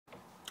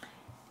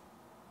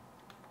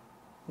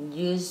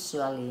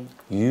Usually.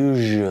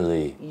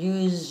 Usually.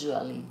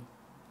 Usually.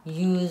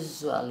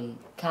 Usually.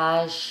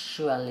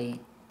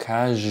 Casually.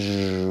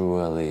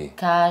 Casually.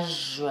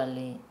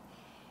 Casually.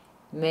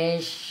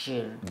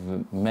 Measure.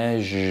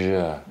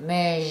 Measure.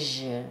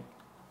 Measure.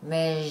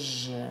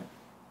 Measure.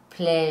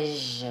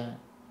 Pleasure.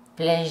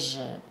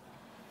 Pleasure.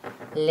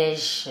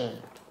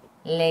 Leisure.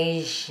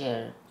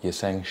 Leisure. You're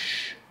saying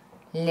shh.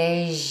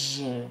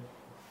 Leisure.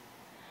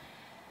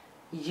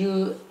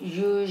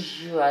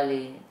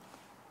 Usually.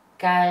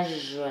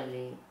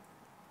 Casually.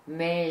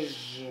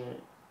 Measure.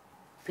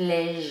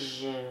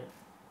 Pleasure.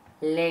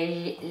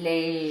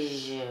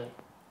 Leisure.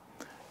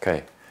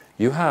 Okay,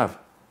 you have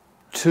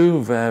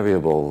two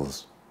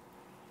variables.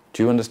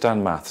 Do you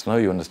understand maths? No,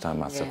 you understand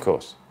maths, Yeah. of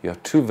course. You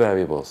have two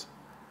variables.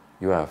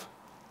 You have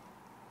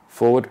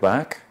forward,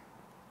 back,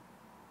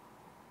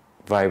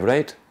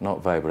 vibrate,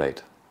 not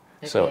vibrate.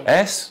 Okay. So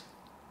S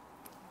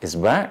is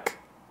back,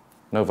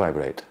 no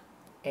vibrate.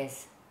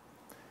 S.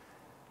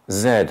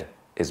 Z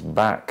is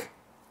back,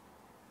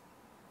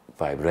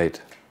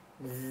 vibrate.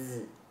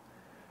 Z.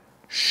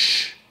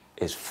 Sh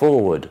is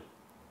forward,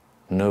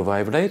 no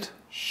vibrate.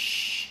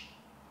 Sh.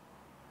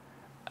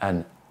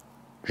 And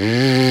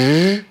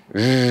Z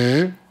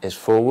is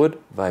forward,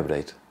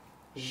 vibrate.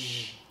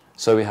 J.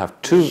 So we have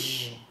two.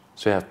 J.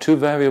 So we have two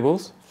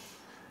variables,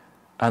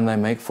 and they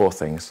make four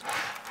things.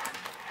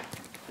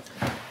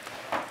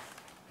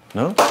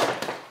 No?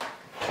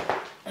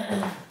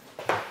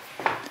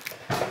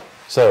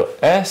 So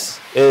S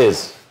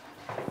is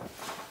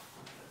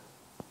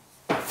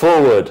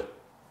forward,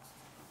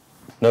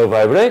 no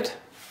vibrate.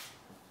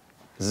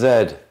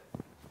 Z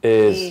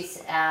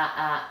is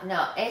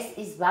No, S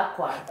is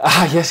backward.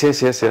 yes.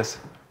 S is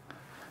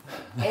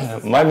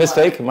My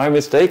backward.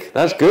 mistake.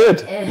 That's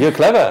good. You're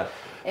clever.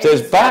 S So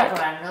it's is back.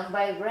 backward, not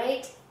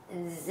vibrate.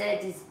 Z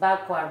is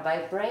backward,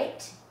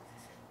 vibrate.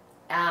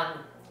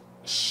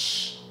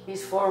 Sh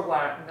is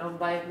forward, not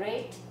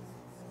vibrate.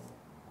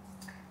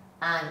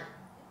 And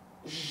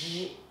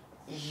J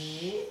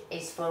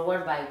is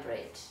forward,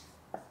 vibrate.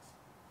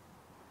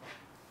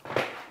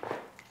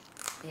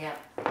 Yeah.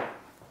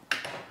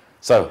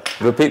 So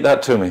repeat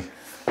that to me.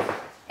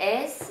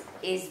 S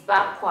is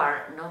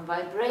backward, not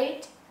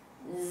vibrate.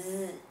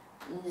 Z,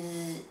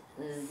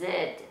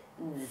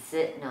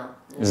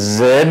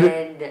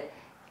 Z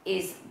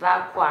is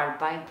backward,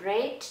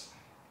 vibrate.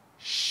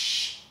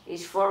 Sh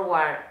is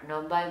forward,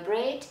 not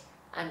vibrate.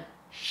 And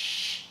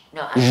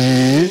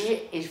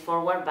J is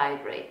forward,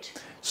 vibrate.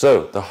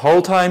 So the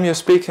whole time you're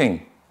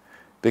speaking,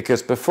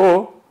 because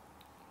before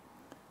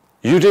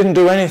you didn't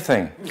do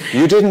anything.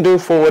 You didn't do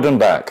forward and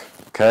back,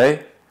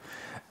 okay?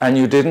 And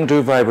you didn't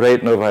do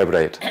vibrate, no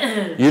vibrate.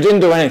 You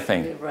didn't do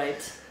anything.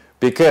 Right.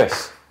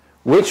 Because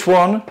which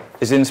one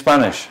is in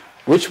Spanish?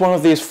 Which one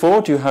of these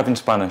four do you have in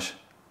Spanish?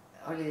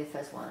 Only the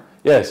first one.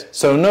 Yes,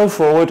 so no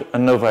forward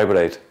and no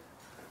vibrate.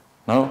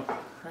 No?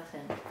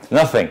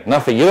 Nothing.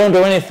 You don't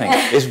do anything.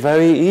 It's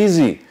very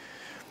easy.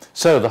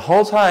 So the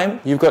whole time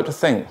you've got to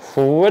think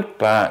forward,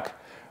 back,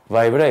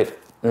 vibrate.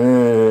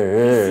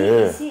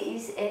 Easy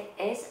is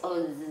S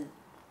or Z?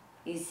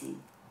 Easy.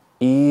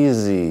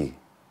 Easy.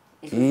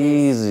 It's with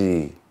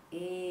Easy. S.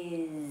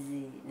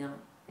 Easy. No,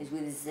 it's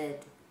with Z.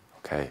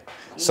 Okay.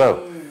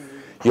 So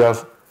you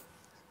have.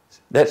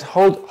 Let's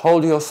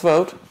hold your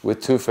throat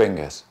with two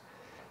fingers.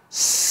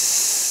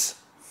 S.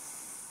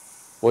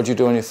 What do you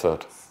do on your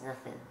throat?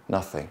 Nothing.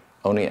 Nothing.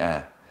 Only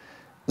air.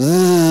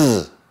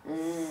 Z.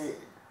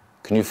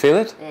 Can you feel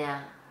it? Yeah.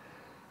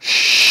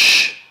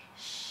 Shh.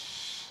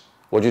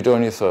 What do you do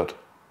on your throat?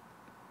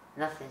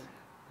 Nothing.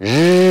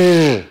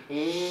 Z.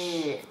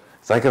 Z.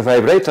 It's like a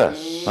vibrator.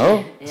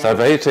 No? It's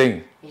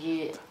vibrating.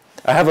 Z.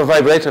 I have a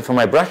vibrator for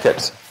my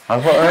brackets. I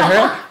put it right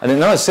here. And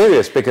no, it's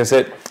serious because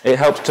it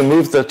helps to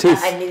move the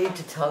teeth. I needed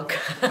to talk.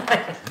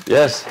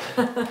 Yes.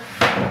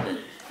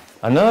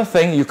 Another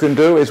thing you can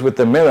do is with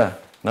the mirror.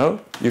 No?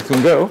 You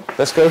can go.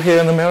 Let's go here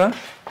in the mirror.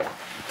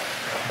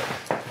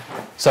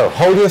 So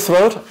hold your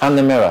throat and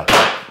the mirror.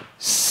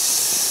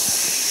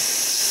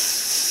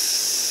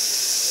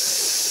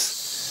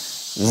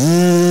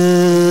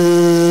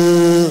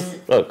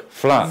 Look,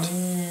 flat.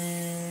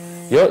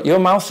 Your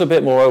mouth's a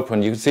bit more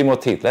open. You can see more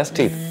teeth. Less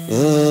teeth.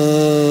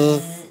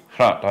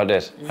 Flat, like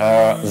this.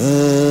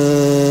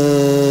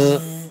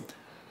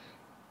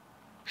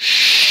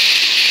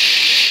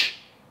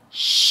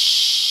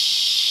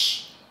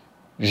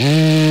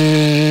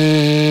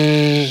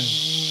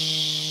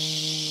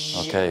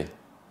 Okay.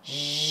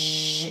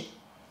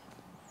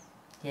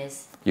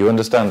 Yes. You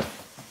understand?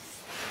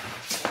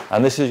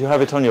 And this is, you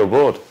have it on your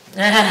board.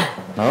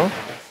 No?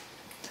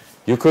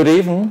 You could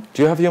even,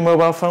 do you have your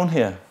mobile phone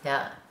here?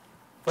 Yeah.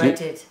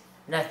 Write it.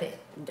 Nothing.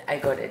 I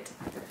got it.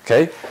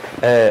 Okay.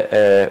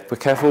 Be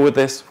careful with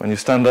this when you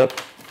stand up.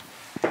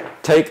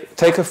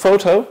 Take a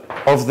photo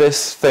of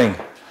this thing.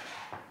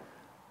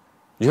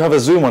 You have a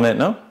zoom on it,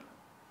 no?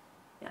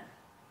 Yeah.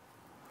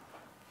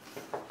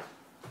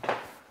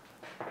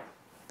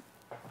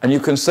 And you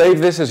can save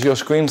this as your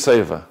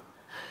screensaver.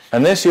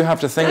 And this you have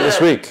to think this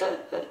week.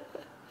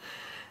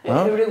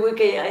 Huh? Every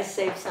week I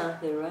save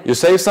something, right? You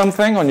save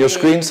something on your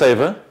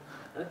screensaver?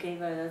 Okay,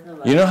 but that's not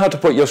bad. You know how to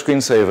put your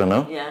screensaver,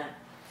 no? Yeah.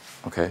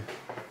 Okay.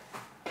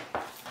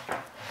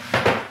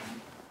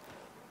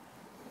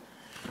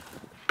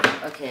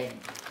 Okay.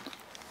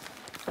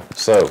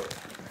 So,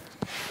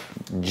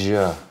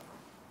 j.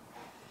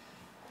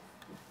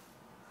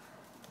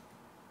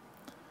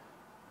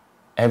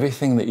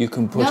 Everything that you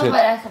can put No, in...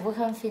 but we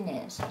haven't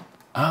finished.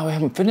 Ah, we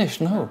haven't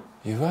finished, no.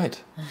 You're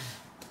right.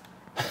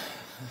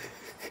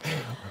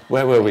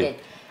 Where were we?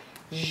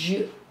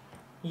 Usually.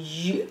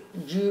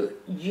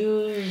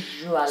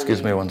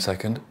 Excuse me 1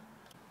 second.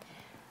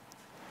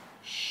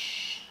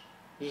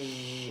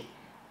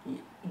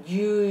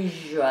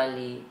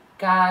 Usually,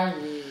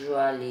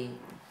 casually,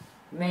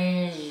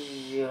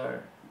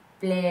 measure,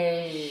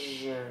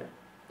 pleasure,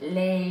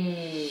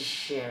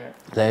 leisure,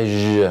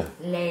 Leisure.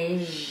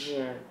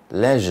 leisure,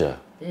 Leisure.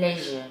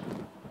 leisure,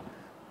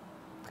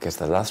 Because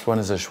the last one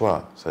is a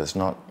schwa, so it's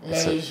not...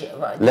 It's leisure.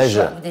 Well,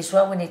 leisure. This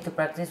one we need to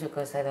practice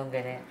because I don't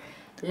get it.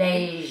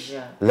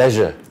 Leisure,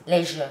 leisure.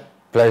 leisure,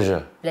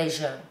 Pleasure.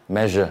 pleasure,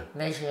 Measure.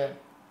 measure,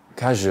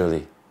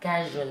 Casually.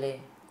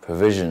 casually.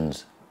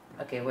 Provisions.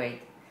 Okay,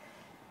 wait.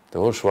 The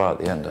whole schwa at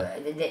the end.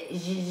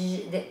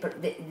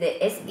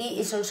 The SE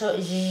is also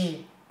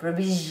G,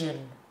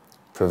 provision.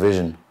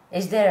 Provision.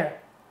 It's there.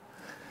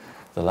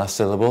 The last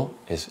syllable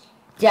is...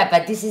 Yeah,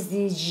 but this is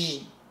the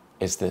G.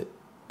 It's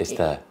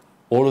there.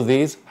 All of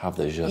these have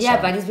the je Yeah,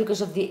 sound. but it's because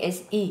of the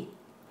SE.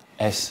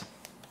 S.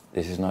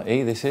 This is not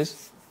E, this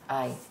is...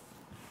 I.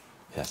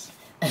 Yes.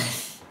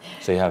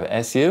 So you have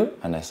SU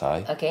and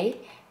SI. Okay.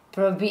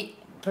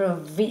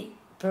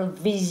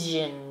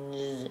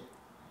 Provisions.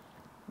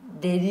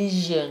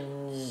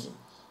 Derisions.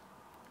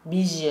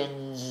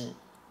 Visions.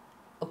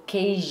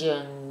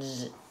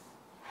 Occasions.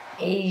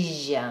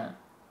 Asia.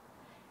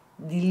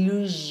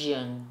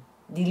 Delusion.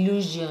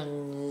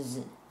 Delusions.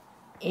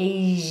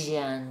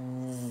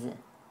 Asians.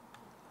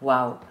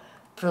 Wow.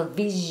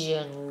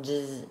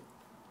 Provisions.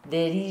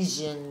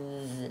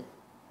 Derisions.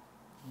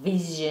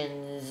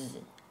 Visions.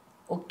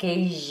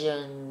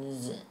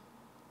 Occasions.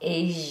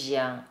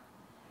 Asia.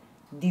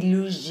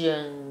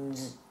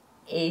 Delusions.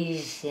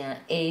 Asia.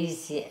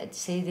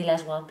 Say the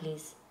last one,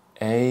 please.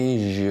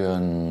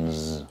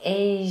 Asians.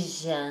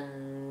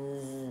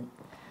 Asians.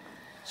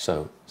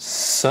 So,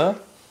 s,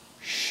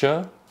 sh,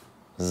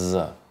 z.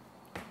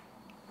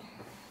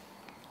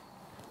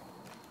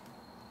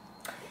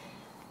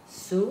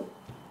 Su.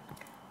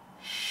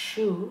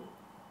 Shu.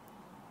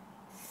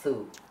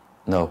 Su.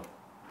 No.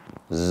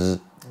 Z.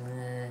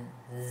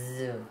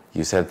 Zu.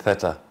 You said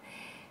theta.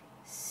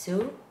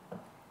 Su.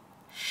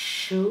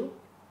 Shu.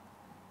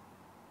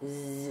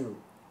 Zu.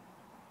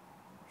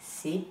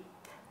 Sip.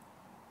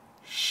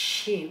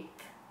 Sheep.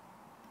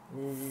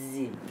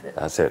 Zip.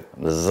 That's it.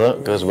 Z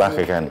goes back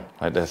again,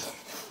 like this.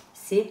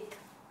 Sip.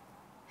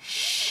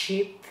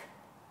 Sheep.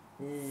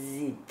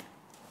 Zip.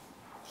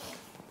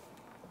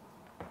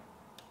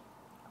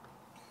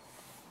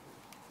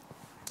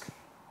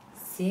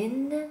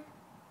 Sin.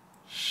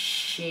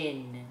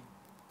 Shin.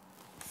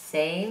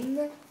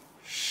 Same.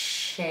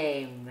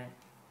 Shame.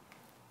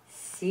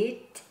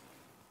 Sit.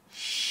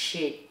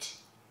 Shit.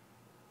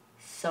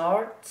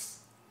 Sorts.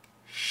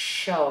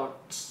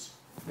 Shorts.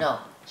 No.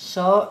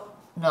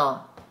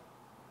 No.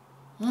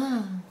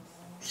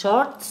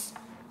 Shorts.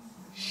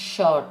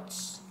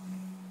 Shorts.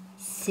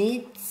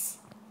 Sits.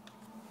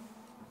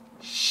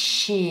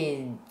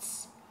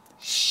 Sheets.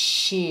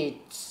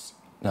 Sheets.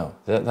 No,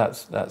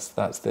 that's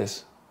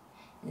this.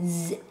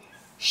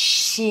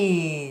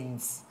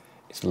 Sheets.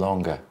 It's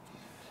longer.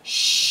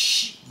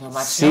 No,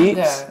 much Seats,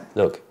 longer.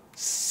 look,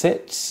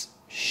 sits,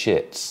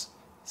 shits.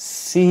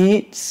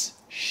 Seats,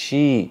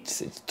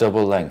 sheets. It's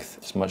double length.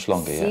 It's much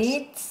longer,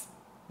 yes.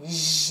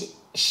 Seats.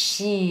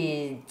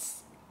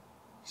 Sheets.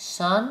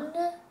 Sun.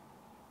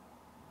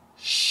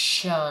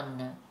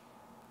 Shun.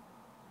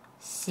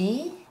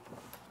 See.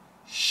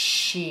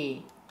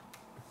 She.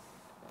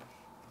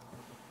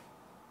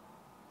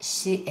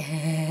 She.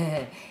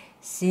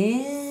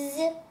 Sees.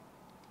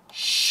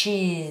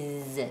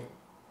 She's.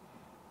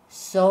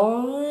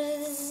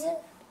 Sours.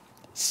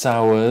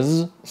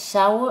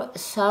 Sours,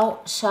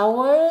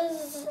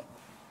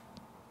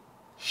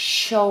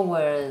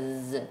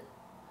 Showers.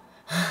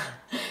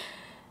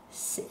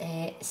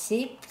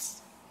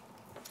 Sips.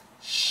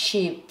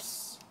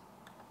 Ships.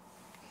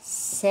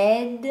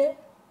 Said.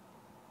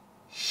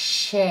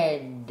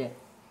 Shed.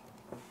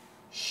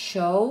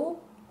 Show.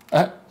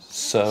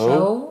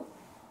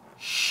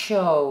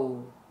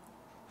 Show.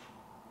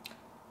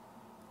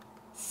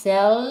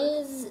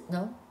 Sells.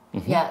 No.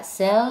 Yeah.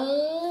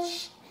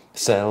 Sells.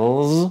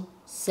 cells,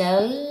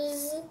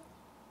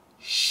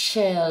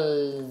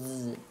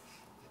 Shells.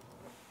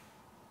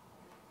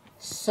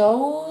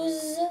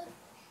 Sows.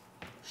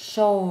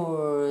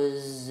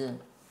 Shores.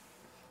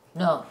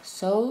 No.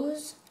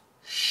 Sows.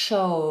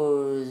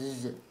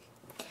 Shores.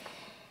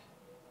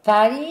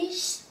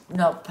 Paris.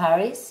 No.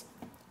 Paris.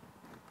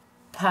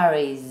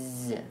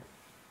 Paris.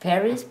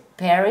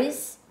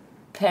 Paris.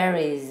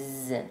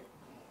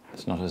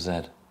 it's not a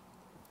Z.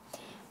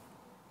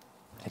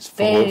 It's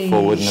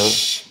forward no.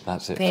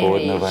 That's it.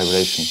 Forward no Perish.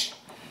 vibration.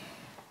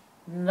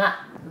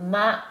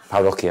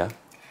 Parroquia.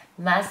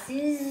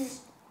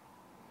 Masses.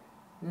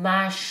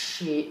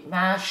 Mashes.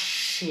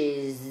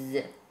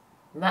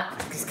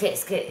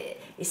 Es que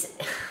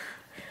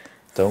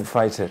Don't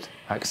fight it.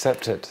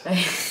 Accept it.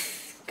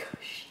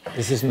 Gosh.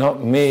 This is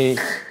not me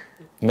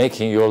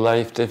making your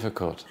life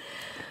difficult.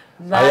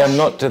 I am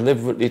not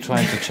deliberately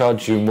trying to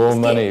charge you more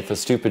money for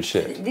stupid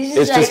shit.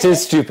 It's just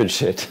his stupid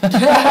shit.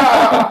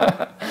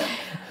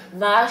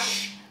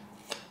 Mashes.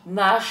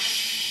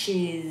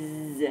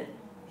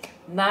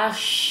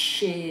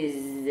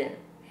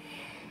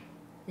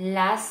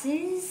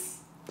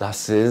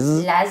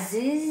 Lasses.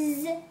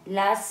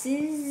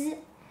 Lasses.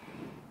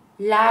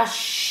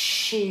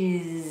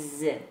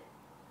 Lashes.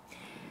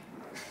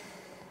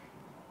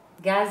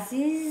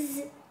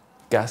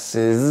 Gases.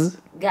 Gases.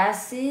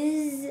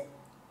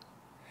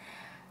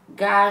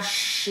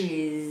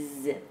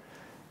 Gashes.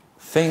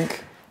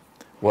 Think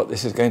what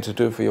this is going to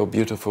do for your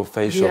beautiful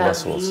facial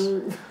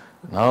muscles.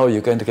 No,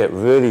 you're going to get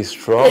really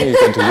strong. You're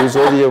going to lose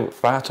all your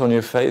fat on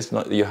your face.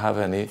 Not that you have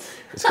any.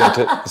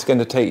 It's going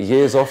to take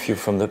years off you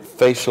from the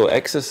facial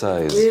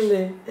exercise.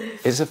 Really?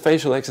 It's a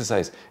facial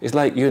exercise. It's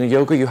like you in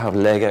yoga. You have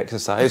leg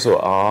exercise or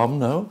arm,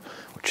 no,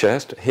 or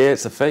chest. Here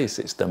it's the face.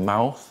 It's the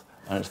mouth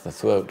and it's the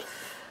throat.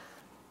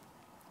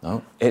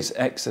 No, it's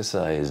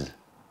exercise.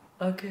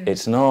 Okay.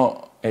 It's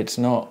not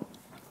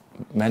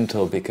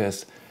mental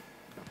because.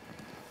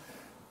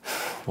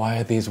 Why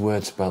are these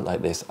words spelled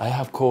like this? I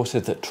have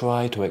courses that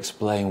try to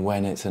explain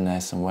when it's an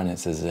S and when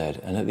it's a Z.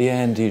 And at the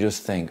end, you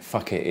just think,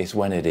 fuck it, it's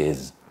when it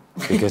is.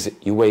 Because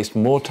you waste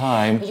more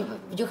time.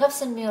 You have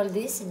sent me all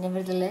this,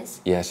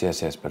 nevertheless? Yes.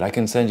 But I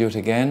can send you it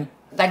again.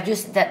 But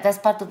that's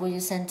part of what you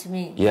sent to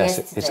me Yes,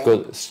 yesterday. it's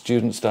called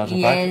Student Starter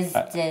Pack.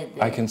 Yesterday.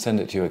 I can send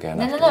it to you again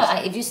No.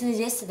 If you sent it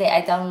yesterday,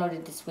 I downloaded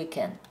it this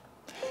weekend.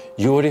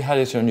 You already had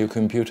it on your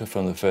computer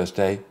from the first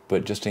day,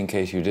 but just in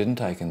case you didn't,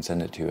 I can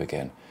send it to you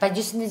again. But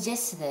you sent it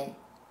yesterday.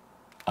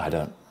 I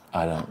don't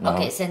know.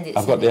 Okay, send it.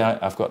 I've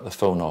got the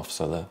phone off,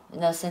 so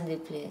No, send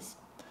it, please.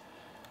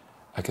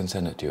 I can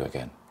send it to you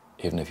again,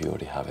 even if you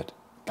already have it.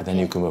 And Okay. then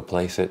you can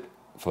replace it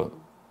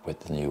with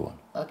the new one.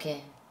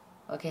 Okay,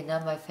 now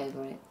my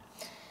favorite.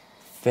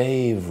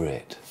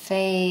 Favorite.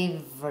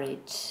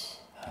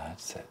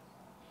 That's it.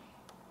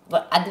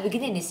 But at the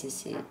beginning it's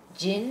easy.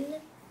 Gym.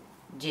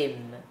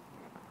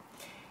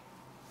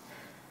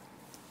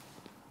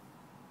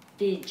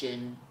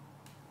 Pigeon.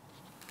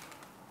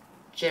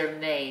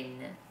 Germain.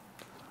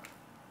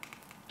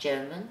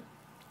 German.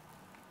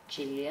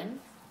 Chilean.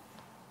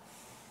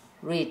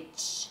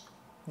 Ridge.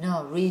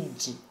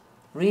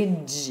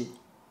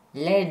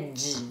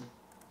 Ledge.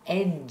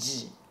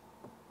 Edge.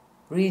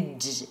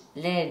 Ridge.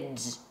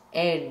 Ledge.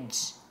 Edge.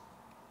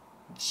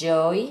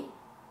 Joy.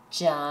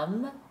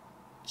 Jam.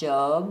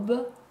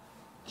 Job.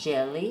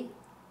 Jelly.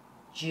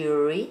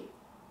 Jury.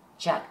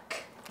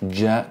 Jack.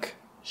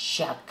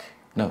 Shack.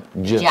 No,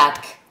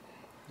 Jack.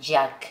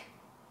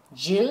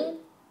 Jill.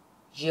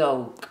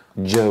 Joke.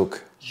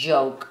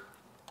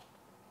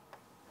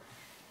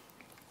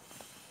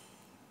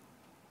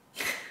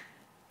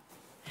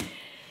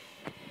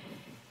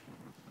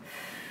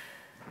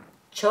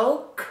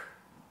 Choke.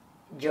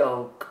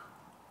 Joke.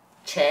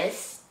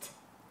 Chest.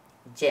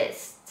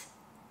 Jest.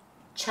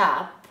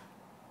 Chap.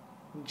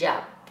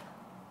 Jap.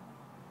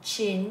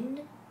 Chin.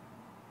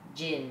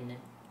 Gin.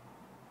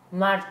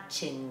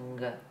 Marching.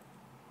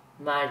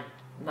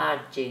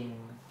 Margin.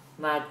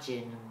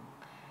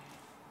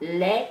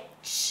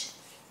 Let's.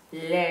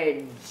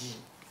 Ledge.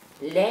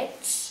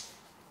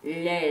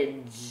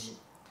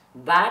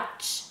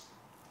 Batch.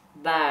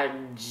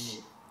 Badge.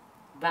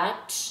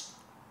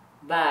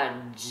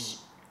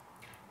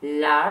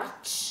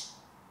 Large.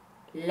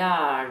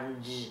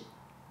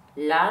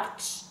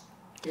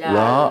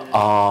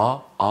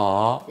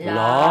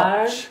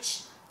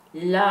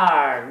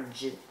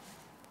 Large.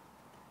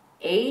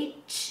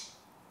 Age.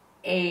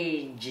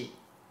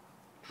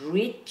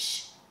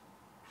 Rich.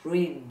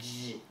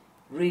 Ridge.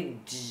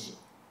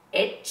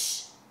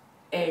 Edge.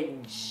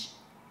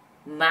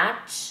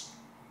 Match.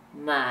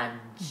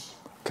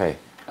 Okay,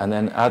 and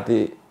then add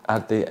the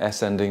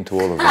S ending to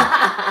all of them.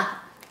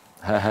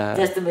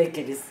 Just to make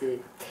it easy.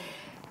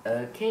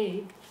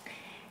 Okay.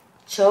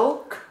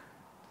 Choke.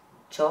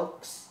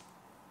 Chokes.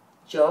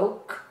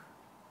 Joke.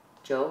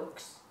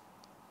 Jokes.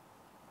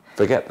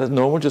 Forget the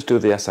normal, just do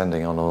the S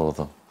ending on all of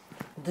them.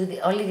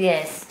 Only the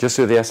S. Just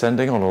do the S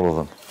ending on all of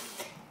them.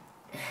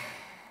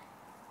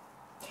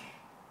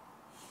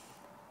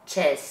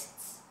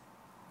 Chests.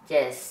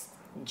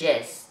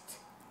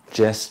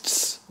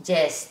 Jests.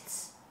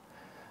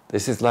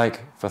 This is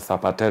like for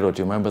Zapatero. Do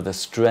you remember the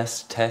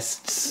stress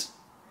tests?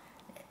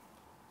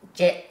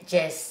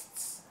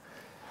 Jests.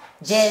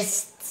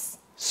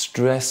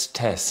 Stress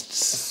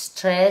tests.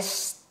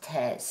 Stress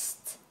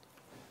test.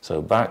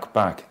 So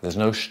back. There's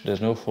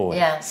no forward.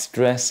 Yeah.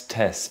 Stress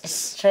tests.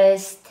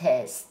 Stress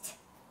test.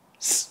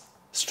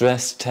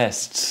 Stress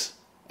tests.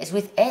 It's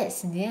with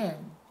S in the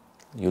end.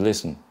 You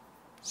listen.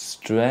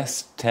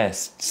 Stress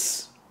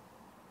tests.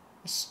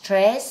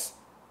 Stress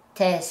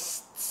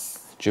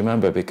tests. Do you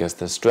remember? Because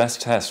the stress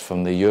test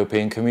from the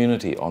European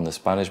community on the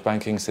Spanish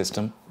banking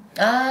system.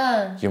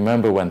 Ah. You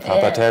remember when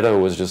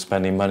Zapatero was just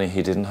spending money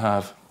he didn't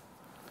have?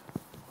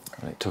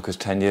 And it took us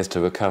 10 years to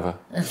recover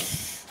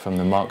from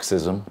the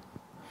Marxism.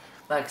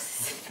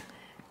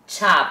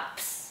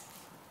 Chaps.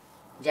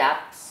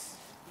 Japs.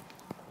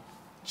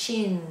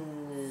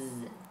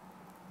 Chins.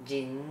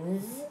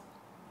 Jeans.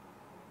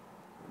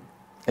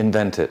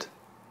 Indented.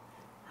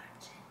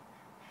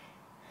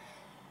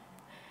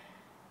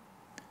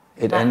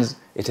 It ends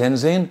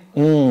in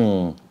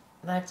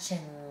Marchings.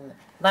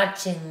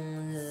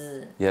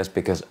 Yes,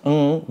 because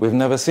we've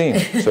never seen,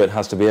 so it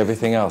has to be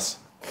everything else.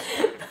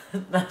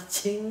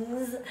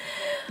 Marchings.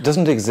 It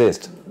doesn't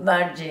exist.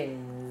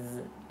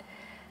 Margins.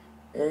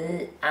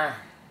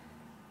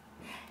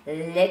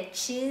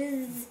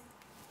 Leches.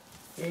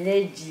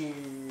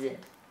 Ledges.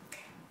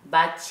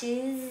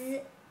 Batches.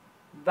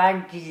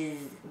 Badges.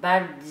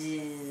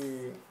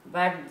 Badges.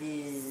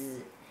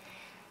 Badges.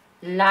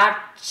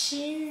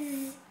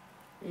 Larches.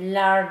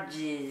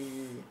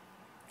 Larges.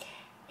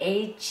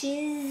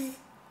 H's.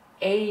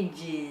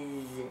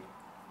 Ages.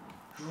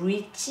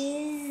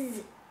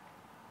 Riches.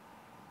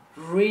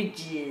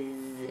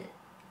 Ridges.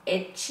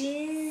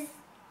 Edges.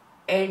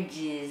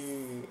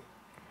 Edges.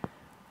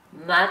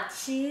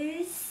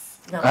 Matches.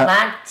 No,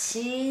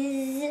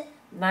 matches.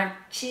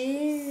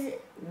 Matches.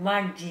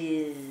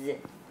 Matches.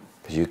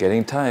 Because you're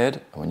getting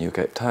tired, and when you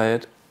get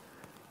tired,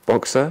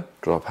 boxer,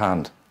 drop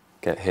hand,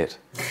 get hit.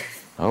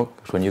 Oh,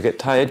 because when you get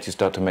tired, you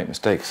start to make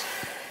mistakes.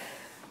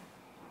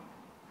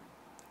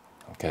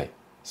 Okay,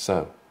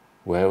 so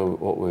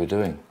what we were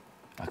doing,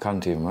 I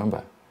can't even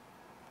remember.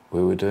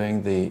 We were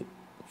doing the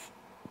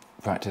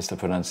practice the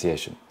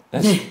pronunciation.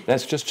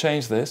 Let's just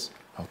change this,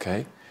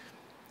 okay?